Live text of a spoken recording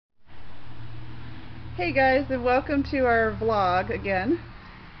Hey guys, and welcome to our vlog again.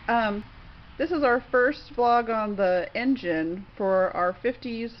 This is our first vlog on the engine for our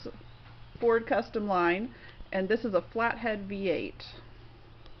 50s Ford Custom line, and this is a Flathead V8.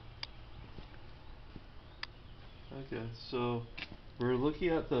 Okay, so we're looking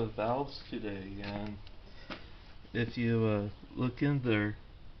at the valves today, and if you look in there,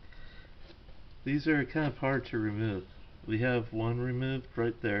 these are kind of hard to remove. We have one removed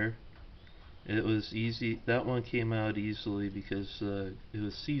right there. It was easy. That one came out easily because it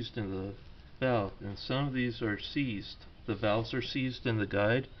was seized in the valve, and some of these are seized. The valves are seized in the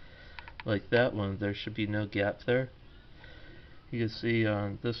guide, like that one. There should be no gap there. You can see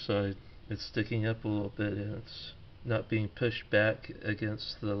on this side it's sticking up a little bit, and it's not being pushed back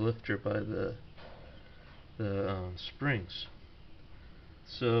against the lifter by the springs.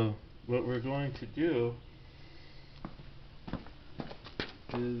 So what we're going to do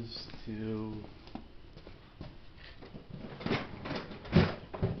is to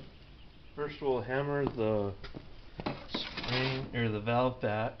first we'll hammer the spring or the valve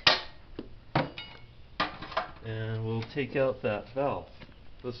back, and we'll take out that valve.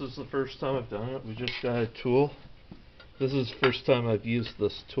 This is the first time I've done it. We just got a tool. This is the first time I've used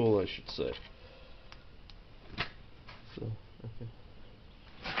this tool, I should say.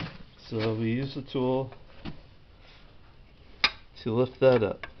 So we use the tool to lift that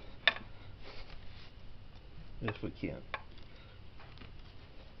up, if we can.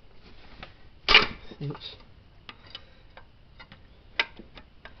 Oops.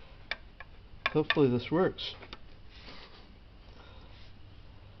 Hopefully this works.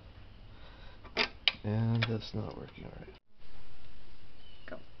 And that's not working right.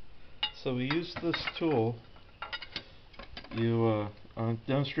 Go. So we use this tool. You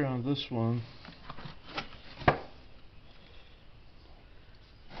demonstrate on this one.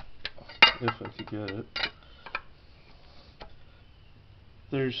 If I could get it.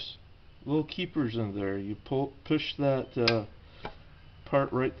 There's little keepers in there. You push that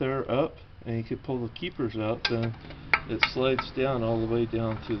part right there up, and you can pull the keepers out. Then it slides down all the way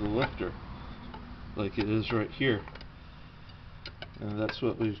down to the lifter, like it is right here. And that's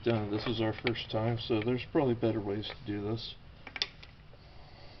what we've done. This is our first time, so there's probably better ways to do this.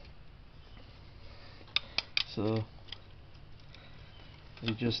 So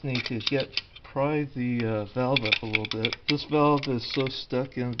you just need to pry the valve up a little bit. This valve is so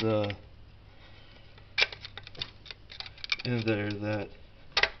stuck in there that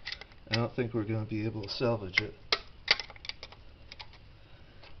I don't think we're going to be able to salvage it.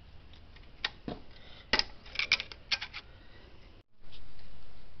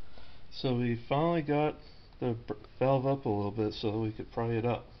 So we finally got the valve up a little bit so we could pry it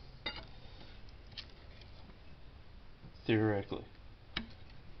up. Theoretically.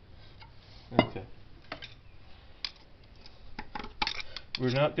 Okay.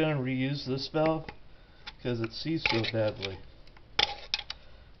 We're not going to reuse this valve because it seized so badly.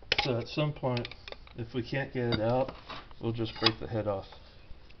 So at some point, if we can't get it out, we'll just break the head off.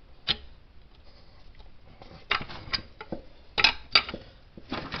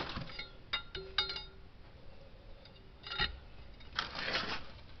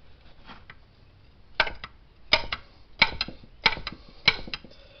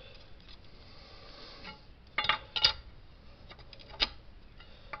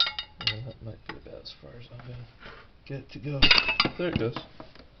 That might be about as far as I'm going to get it to go. There it goes.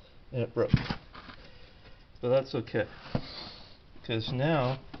 And it broke. But that's okay. Because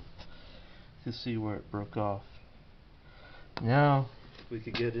now, you can see where it broke off. Now, we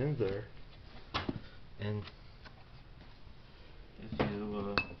could get in there, and if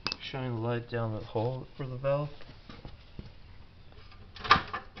you shine the light down the hole for the valve,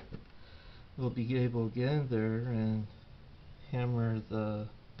 we'll be able to get in there and hammer the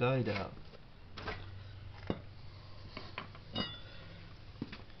guide out.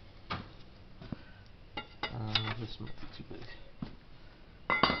 This might be too big.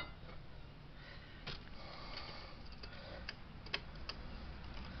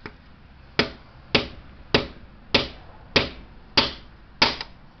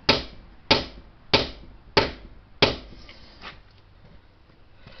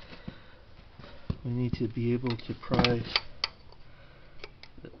 We need to be able to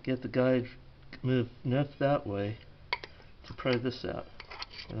get the guide moved enough that way to pry this out,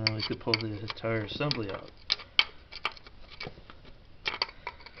 and then we could pull the entire assembly out.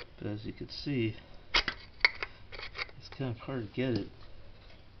 But as you can see, it's kind of hard to get it.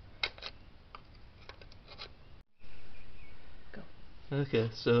 Go. Okay,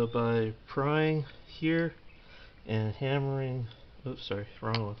 so by prying here and hammering, oops, sorry,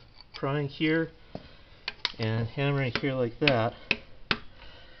 wrong one. Prying here and hammering here like that,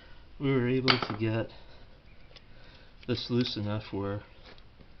 we were able to get this loose enough where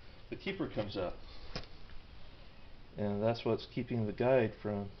the keeper comes up. And that's what's keeping the guide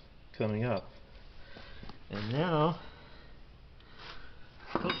from coming up. And now,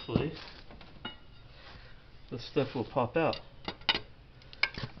 hopefully, this stuff will pop out.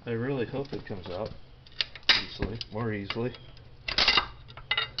 I really hope it comes out easily, more easily.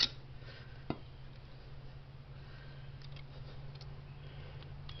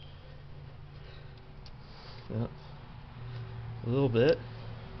 Yep. A little bit.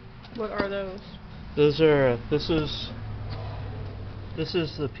 What are those? Those are, this is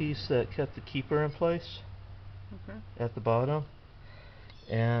the piece that kept the keeper in place. Okay. At the bottom,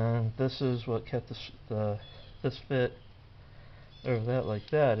 and this is what kept this fit over that like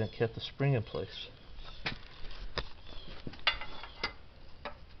that, and kept the spring in place.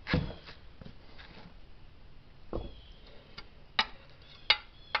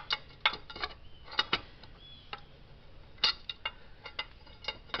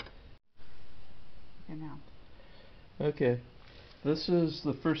 Okay, now. Okay, this is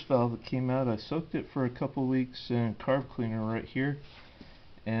the first valve that came out. I soaked it for a couple weeks in carb cleaner right here,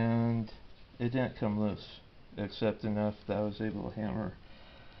 and it didn't come loose, except enough that I was able to hammer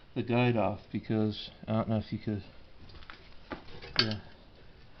the guide off, because I don't know if you could, yeah,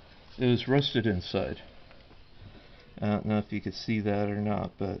 it was rusted inside. I don't know if you could see that or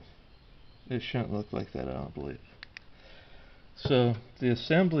not, but it shouldn't look like that, I don't believe. So the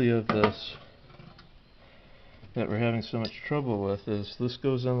assembly of this that we're having so much trouble with is this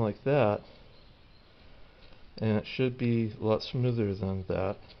goes in like that, and it should be a lot smoother than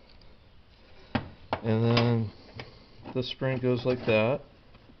that. And then the spring goes like that.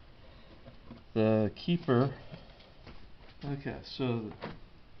 The keeper, okay, so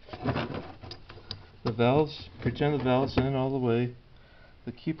the valves, pretend the valve's in all the way.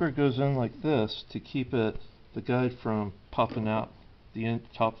 The keeper goes in like this to keep it, the guide from popping out the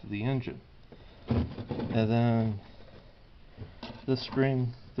top of the engine. And then this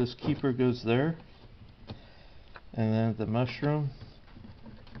spring, this keeper goes there, and then the mushroom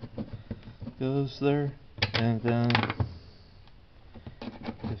goes there, and then,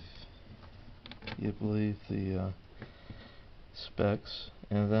 if you believe the specs,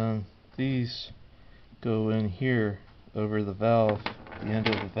 and then these go in here over the valve, the end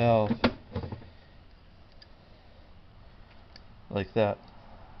of the valve, like that,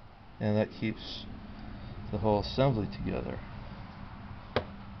 and that keeps the whole assembly together.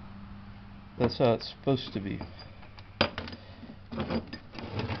 That's how it's supposed to be.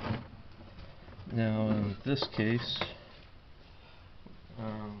 Now in this case,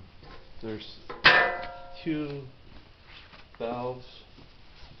 there's two valves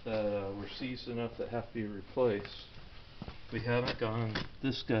that were seized enough that have to be replaced. We haven't gotten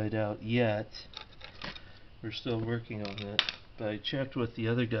this guide out yet. We're still working on it. But I checked with the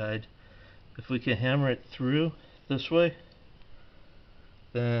other guide. If we can hammer it through this way,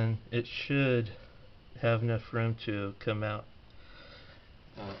 then it should have enough room to come out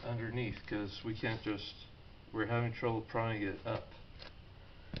underneath, because we can't just, we're having trouble prying it up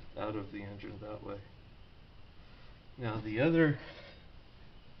out of the engine that way. Now the other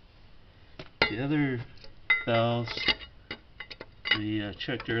valves we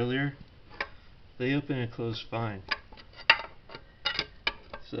checked earlier, they open and close fine.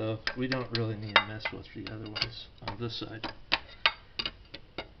 So we don't really need to mess with the other ones on this side.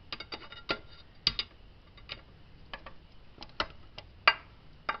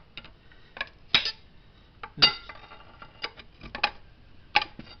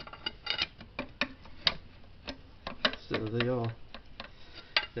 So they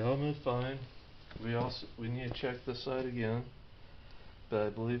all move fine. We need to check this side again, but I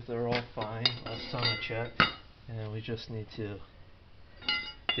believe they're all fine last time I checked, and we just need to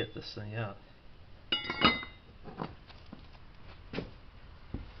get this thing out.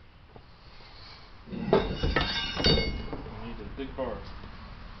 We need a big bar.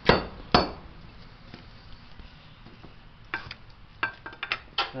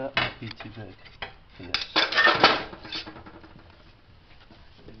 That might be too big for this.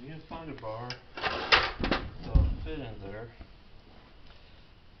 We need to find a bar that'll fit in there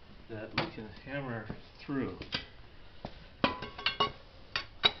that we can hammer through.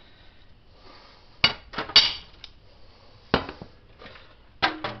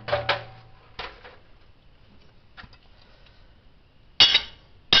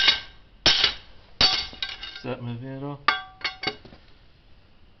 Is that moving at all?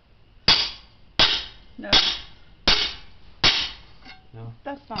 No. No?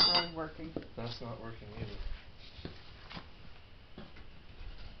 That's not really working. That's not working either.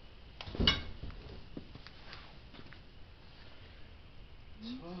 So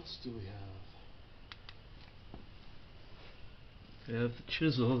what else do we have? We have the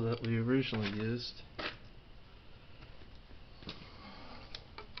chisel that we originally used.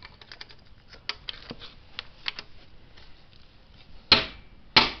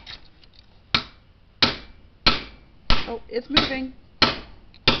 Oh, it's moving.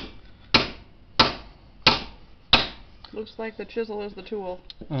 Looks like the chisel is the tool.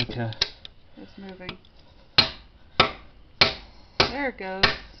 Okay. It's moving. There it goes.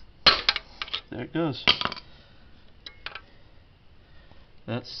 There it goes.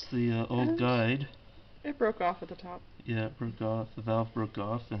 That's the old guide. It broke off at the top. Yeah, it broke off. The valve broke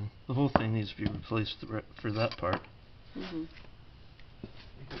off, and the whole thing needs to be replaced for that part. Mm-hmm.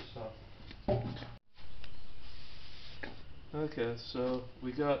 Okay, so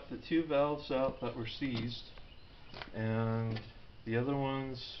we got the two valves out that were seized, and the other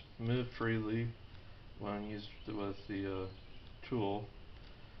ones move freely when used with the tool,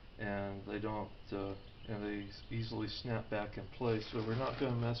 and they don't, and they easily snap back in place. So we're not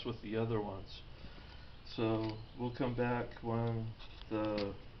going to mess with the other ones. So we'll come back when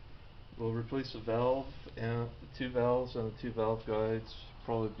we'll replace the valve and the two valves and the two valve guides.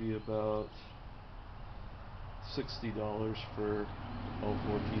 Probably be about $60 for all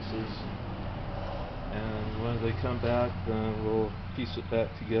four pieces. And when they come back, then we'll piece it back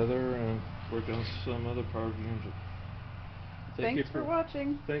together and work on some other part of the engine. Thanks for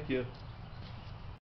watching. Thank you.